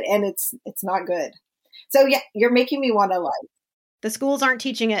it. And it's not good. So yeah, you're making me want to the schools aren't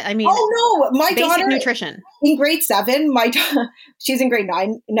teaching it. I mean, my daughter, nutrition in grade 7, she's in grade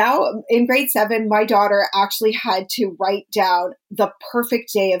 9 now. In grade 7, my daughter actually had to write down the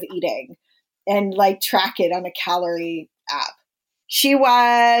perfect day of eating and track it on a calorie app. She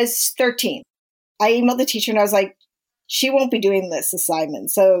was 13. I emailed the teacher and I was like, she won't be doing this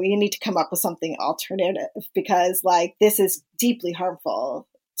assignment. So you need to come up with something alternative, because this is deeply harmful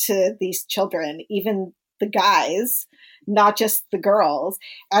to these children, even the guys, not just the girls.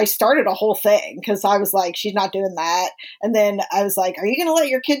 I started a whole thing because I was like, she's not doing that. And then I was like, are you going to let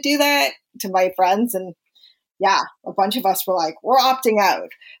your kid do that, to my friends? And yeah, a bunch of us were like, we're opting out.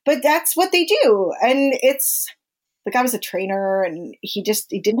 But that's what they do. And the guy was a trainer and he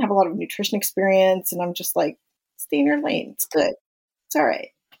didn't have a lot of nutrition experience. And I'm just like, Stay in your lane. It's good. It's all right.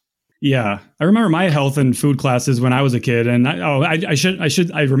 Yeah, I remember my health and food classes when I was a kid, and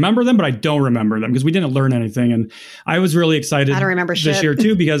I remember them, but I don't remember them because we didn't learn anything. And I was really excited I don't remember this year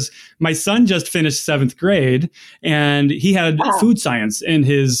too because my son just finished 7th grade and he had food science in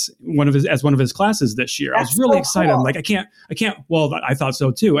one of his classes this year. I was really excited. Cool. I'm like, I can't. Well, I thought so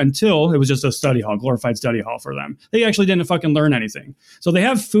too until it was just a study hall, glorified study hall for them. They actually didn't fucking learn anything. So they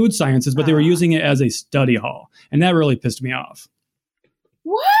have food sciences, but they were using it as a study hall, and that really pissed me off.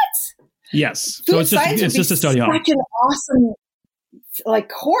 What? Yes. So it's just a study hall. Such an awesome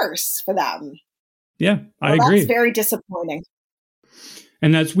course for them. Yeah, I agree. That's very disappointing.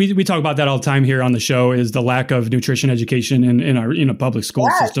 And that's we talk about that all the time here on the show is the lack of nutrition education in our public school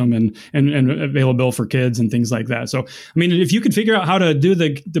system and available for kids and things like that. So I mean, if you could figure out how to do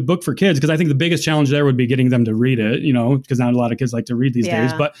the book for kids, because I think the biggest challenge there would be getting them to read it, because not a lot of kids like to read these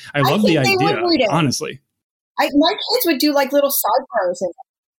days. But I love the idea, honestly. My kids would do little sidebars and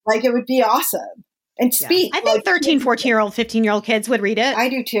it would be awesome. And speak. I think 13, 14-year-old, 15-year-old kids would read it. I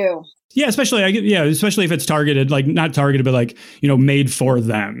do too. Yeah, especially if it's targeted, not targeted, but made for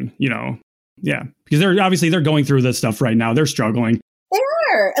them, Yeah. Because they're going through this stuff right now. They're struggling. They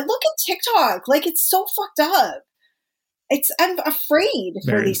are. And look at TikTok. It's so fucked up. I'm afraid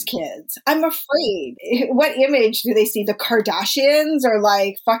for these kids. I'm afraid. What image do they see? The Kardashians or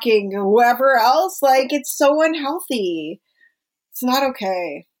fucking whoever else? It's so unhealthy. It's not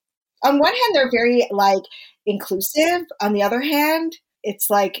okay. On one hand, they're very inclusive. On the other hand, it's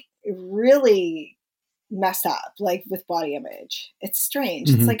really messed up, with body image. It's strange.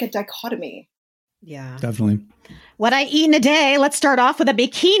 Mm-hmm. It's a dichotomy. Yeah, definitely. What I eat in a day. Let's start off with a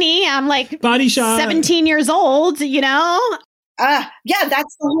bikini. I'm body shot. 17 years old, Yeah, that's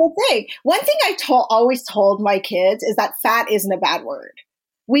the whole thing. One thing I always told my kids is that fat isn't a bad word.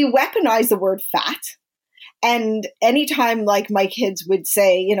 We weaponize the word fat. And anytime my kids would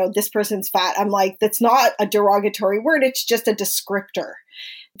say, this person's fat, I'm that's not a derogatory word. It's just a descriptor.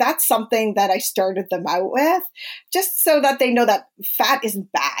 That's something that I started them out with just so that they know that fat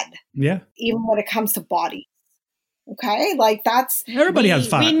isn't bad. Yeah. Even when it comes to body. Okay. That's everybody has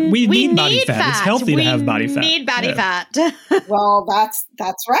fat. We need body fat. It's healthy to have body fat. We need body fat. Well, that's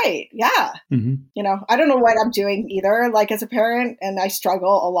right. Yeah. Mm-hmm. I don't know what I'm doing either, as a parent, and I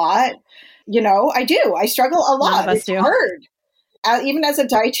struggle a lot. I do. I struggle a lot. It's hard. Even as a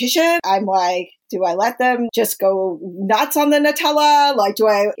dietitian, I'm do I let them just go nuts on the Nutella?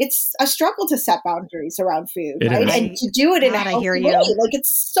 It's a struggle to set boundaries around food, right? And to do it in a healthy way.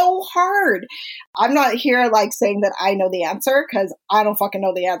 It's so hard. I'm not here saying that I know the answer because I don't fucking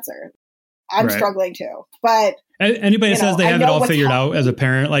know the answer. I'm struggling too. But anybody says they have it all figured out as a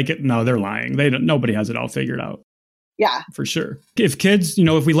parent, no, they're lying. Nobody has it all figured out. Yeah, for sure. If kids,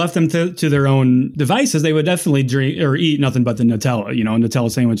 if we left them to their own devices, they would definitely drink or eat nothing but the Nutella,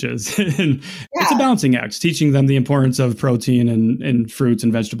 Nutella sandwiches. And it's a balancing act, teaching them the importance of protein and fruits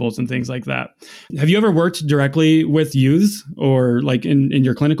and vegetables and things like that. Have you ever worked directly with youth or in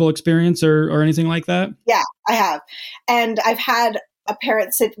your clinical experience or anything like that? Yeah, I have. And I've had a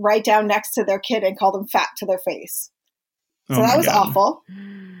parent sit right down next to their kid and call them fat to their face. So that was awful.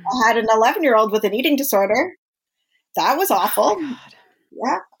 I had an 11-year-old with an eating disorder. That was awful. Oh,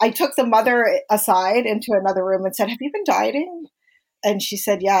 yeah. I took the mother aside into another room and said, have you been dieting? And she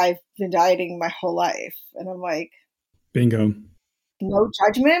said, yeah, I've been dieting my whole life. And I'm bingo. No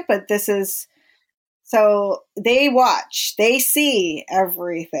judgment, but this is, so they watch, they see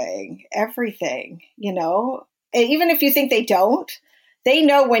everything, even if you think they don't, they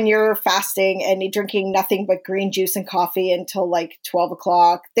know when you're fasting and you're drinking nothing but green juice and coffee until 12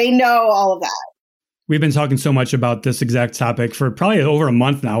 o'clock. They know all of that. We've been talking so much about this exact topic for probably over a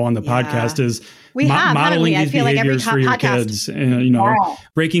month now on the podcast is modeling these behaviors for your kids, and,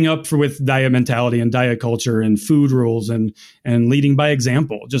 breaking up with diet mentality and diet culture and food rules and leading by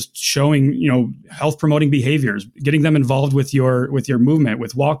example, just showing, health promoting behaviors, getting them involved with your movement,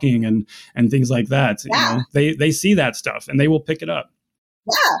 with walking and things like that. Yeah. They see that stuff and they will pick it up.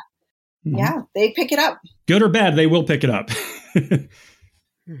 Yeah. Mm-hmm. Yeah. They pick it up. Good or bad, they will pick it up.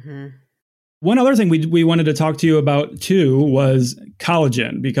 Mm-hmm. One other thing we wanted to talk to you about too was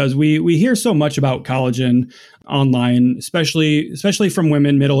collagen, because we hear so much about collagen online, especially from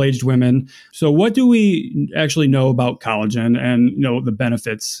women, middle-aged women. So what do we actually know about collagen and the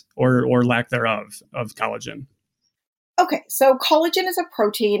benefits or lack thereof of collagen? Okay, so collagen is a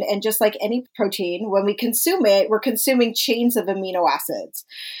protein, and just like any protein, when we consume it, we're consuming chains of amino acids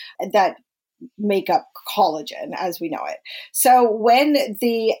that make up collagen as we know it. So when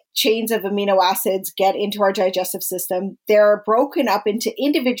the chains of amino acids get into our digestive system, they're broken up into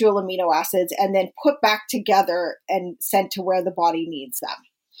individual amino acids and then put back together and sent to where the body needs them.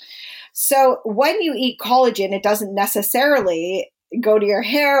 So when you eat collagen, it doesn't necessarily go to your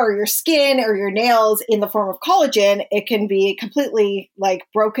hair or your skin or your nails in the form of collagen. It can be completely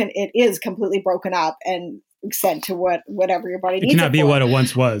broken. It is completely broken up and sent to whatever your body needs. It cannot be what it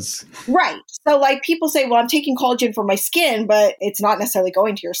once was. Right. So people say, well, I'm taking collagen for my skin, but it's not necessarily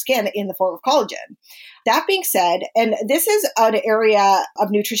going to your skin in the form of collagen. That being said, and this is an area of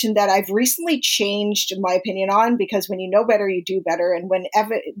nutrition that I've recently changed my opinion on, because when you know better, you do better. And when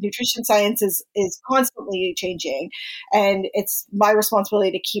nutrition science is constantly changing, and it's my responsibility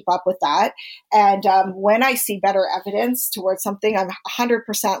to keep up with that. And when I see better evidence towards something, I'm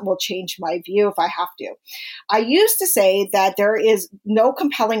 100% will change my view if I have to. I used to say that there is no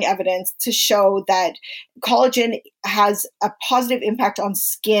compelling evidence to show that collagen has a positive impact on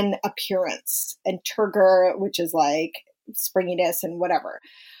skin appearance and turgor, which is like springiness and whatever.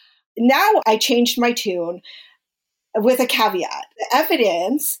 Now I changed my tune with a caveat. The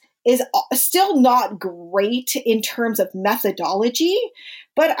evidence is still not great in terms of methodology,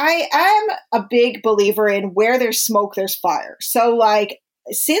 but I am a big believer in where there's smoke, there's fire. So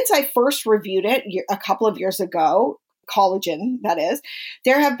since I first reviewed it a couple of years ago, collagen, that is,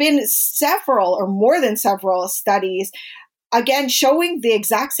 there have been several or more than several studies, again, showing the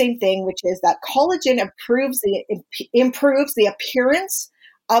exact same thing, which is that collagen improves the appearance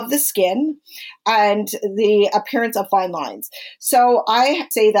of the skin and the appearance of fine lines. So I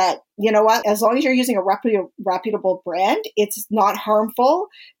say that, you know what, as long as you're using a reputable brand, it's not harmful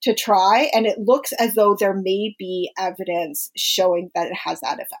to try. And it looks as though there may be evidence showing that it has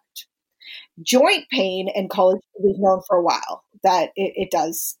that effect. Joint pain and collagen, we've known for a while that it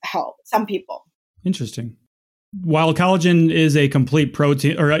does help some people. Interesting. While collagen is a complete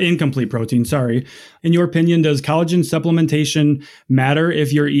protein or incomplete protein, in your opinion, does collagen supplementation matter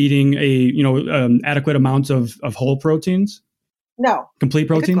if you're eating adequate amounts of whole proteins? No. Complete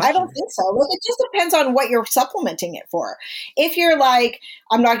proteins? I don't think so. It just depends on what you're supplementing it for. If you're like,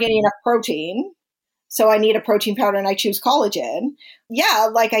 I'm not getting enough protein, so I need a protein powder and I choose collagen. Yeah,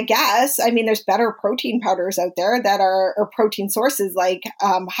 I guess. I mean, there's better protein powders out there that are or protein sources,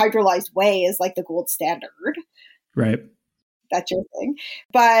 hydrolyzed whey is the gold standard. Right. That's your thing.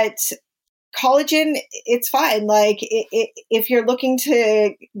 But collagen, it's fine. If you're looking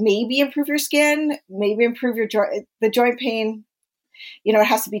to maybe improve your skin, maybe improve the joint pain, it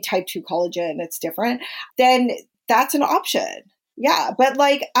has to be type 2 collagen. It's different. Then that's an option. Yeah, but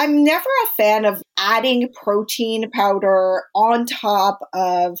I'm never a fan of adding protein powder on top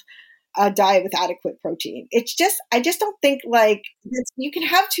of a diet with adequate protein. It's just, I just don't think you can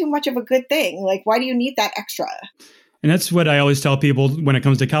have too much of a good thing. Why do you need that extra? And that's what I always tell people when it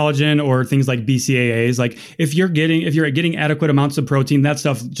comes to collagen or things like BCAAs. If you're getting adequate amounts of protein, that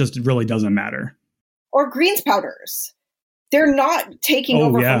stuff just really doesn't matter. Or greens powders. They're not taking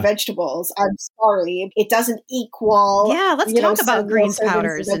over from vegetables. I'm sorry. It doesn't equal. Yeah, let's talk about greens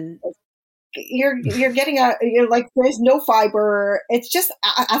powders. And you're getting there's no fiber. It's just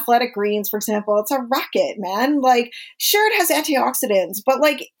athletic greens, for example. It's a racket, man. Sure, it has antioxidants, but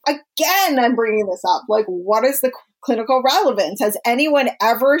again, I'm bringing this up. What is the clinical relevance? Has anyone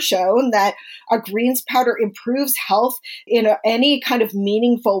ever shown that a greens powder improves health in any kind of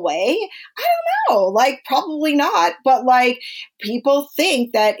meaningful way? I don't know. Probably not. But people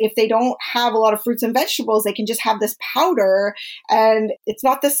think that if they don't have a lot of fruits and vegetables, they can just have this powder, and it's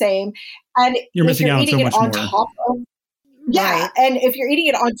not the same. And you're missing out so much more. Yeah. Right. And if you're eating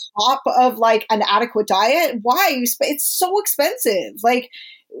it on top of an adequate diet, why? It's so expensive.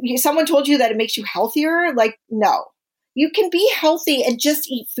 Someone told you that it makes you healthier. No, you can be healthy and just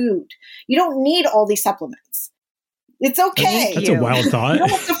eat food. You don't need all these supplements. It's okay. That's a wild thought.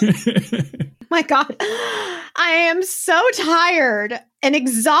 My God, I am so tired and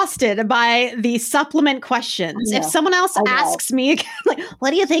exhausted by the supplement questions. If someone else asks me,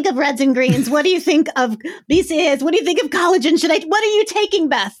 what do you think of reds and greens? What do you think of BCAAs? What do you think of collagen? What are you taking,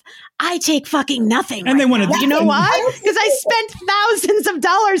 Beth? I take fucking nothing. And they want to, you know why? Because I spent thousands of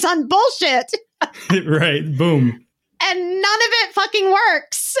dollars on bullshit. Right. Boom. And none of it fucking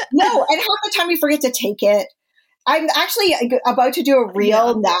works. No. And half the time you forget to take it. I'm actually about to do a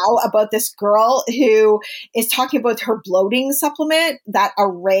reel now about this girl who is talking about her bloating supplement, that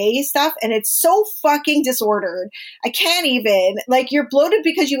array stuff, and it's so fucking disordered. I can't even. Like, you're bloated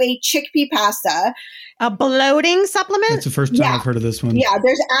because you ate chickpea pasta. A bloating supplement? That's the first time I've heard of this one. Yeah,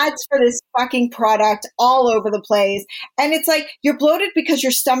 there's ads for this fucking product all over the place. And it's like, you're bloated because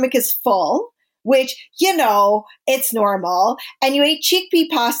your stomach is full, which, you know, it's normal. And you ate chickpea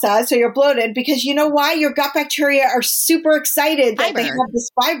pasta, so you're bloated because you know why? Your gut bacteria are super excited that they have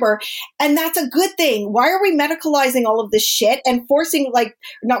this fiber. And that's a good thing. Why are we medicalizing all of this shit and forcing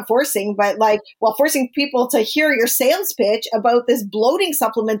people to hear your sales pitch about this bloating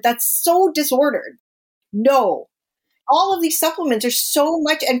supplement that's so disordered? No. All of these supplements are so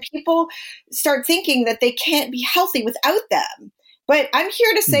much, and people start thinking that they can't be healthy without them. But I'm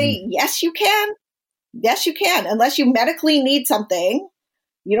here to say, yes, you can. Yes, you can. Unless you medically need something,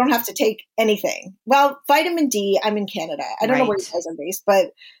 you don't have to take anything. Well, vitamin D, I'm in Canada. I don't know where you guys are based,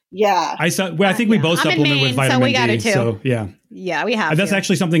 but yeah. I think we both supplement with vitamin so we got D. It too. So yeah. Yeah, we have. That's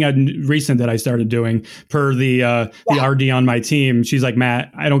actually something recent that I started doing per the RD on my team. She's like,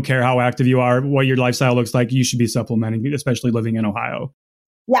 Matt, I don't care how active you are, what your lifestyle looks like. You should be supplementing, especially living in Ohio.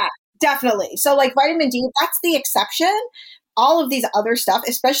 Yeah, definitely. So like vitamin D, that's the exception. All of these other stuff,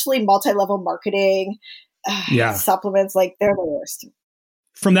 especially multi-level marketing, supplements, like they're the worst.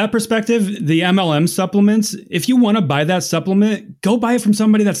 From that perspective, the MLM supplements, if you want to buy that supplement, go buy it from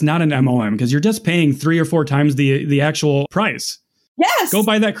somebody that's not an MLM because you're just paying 3 or 4 times the actual price. Yes. Go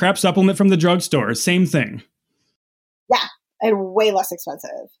buy that crap supplement from the drugstore. Same thing. Yeah. And way less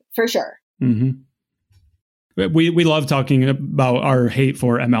expensive, for sure. Mm-hmm. We love talking about our hate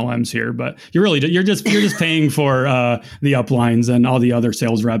for MLMs here, but you're just paying for the uplines and all the other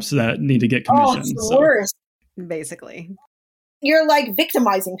sales reps that need to get commissions. Oh, it's the worst. Basically. You're like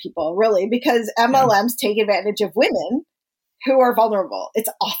victimizing people, really, because MLMs take advantage of women who are vulnerable. It's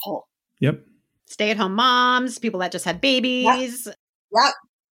awful. Yep. Stay-at-home moms, people that just had babies. Yep.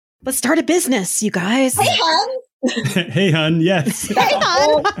 Let's start a business, you guys. Hey, hon. Hey, hon. Yes. Hey,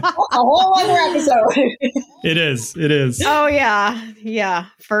 hon. A whole other episode. It is. It is. Oh, yeah. Yeah,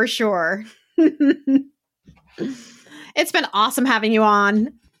 for sure. It's been awesome having you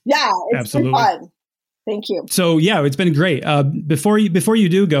on. Yeah, it's absolutely been fun. Thank you. So, yeah, it's been great. Before you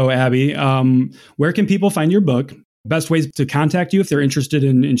do go, Abby, where can people find your book? Best ways to contact you if they're interested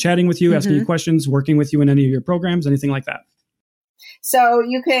in chatting with you, asking you questions, working with you in any of your programs, anything like that. So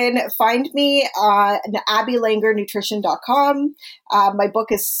you can find me on abbylangernutrition.com. My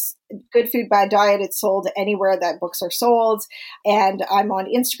book is Good Food, Bad Diet. It's sold anywhere that books are sold. And I'm on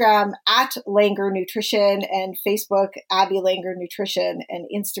Instagram at Langer Nutrition and Facebook, Abby Langer Nutrition, and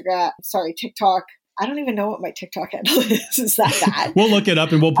TikTok. I don't even know what my TikTok handle is. Is that bad? We'll look it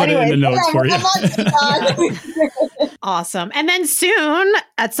up and we'll put it in the notes for you. Awesome. And then soon,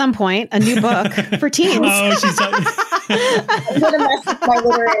 at some point, a new book for teens. Oh, she's I'm going to mess with my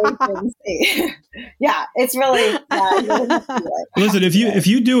literary things. Yeah, it's really Listen, if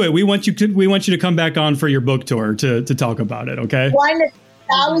you do it, we want you to come back on for your book tour to talk about it, okay?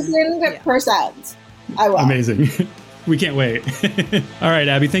 1,000%. I will. Amazing. We can't wait. All right,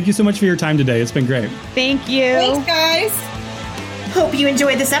 Abby, thank you so much for your time today. It's been great. Thank you. Thanks, guys. Hope you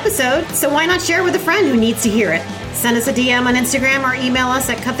enjoyed this episode, so why not share with a friend who needs to hear it? Send us a DM on Instagram or email us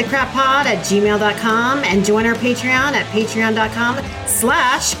at cutthecrappod@gmail.com and join our Patreon at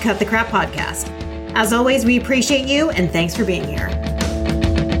patreon.com/cutthecrappodcast. As always, we appreciate you and thanks for being here.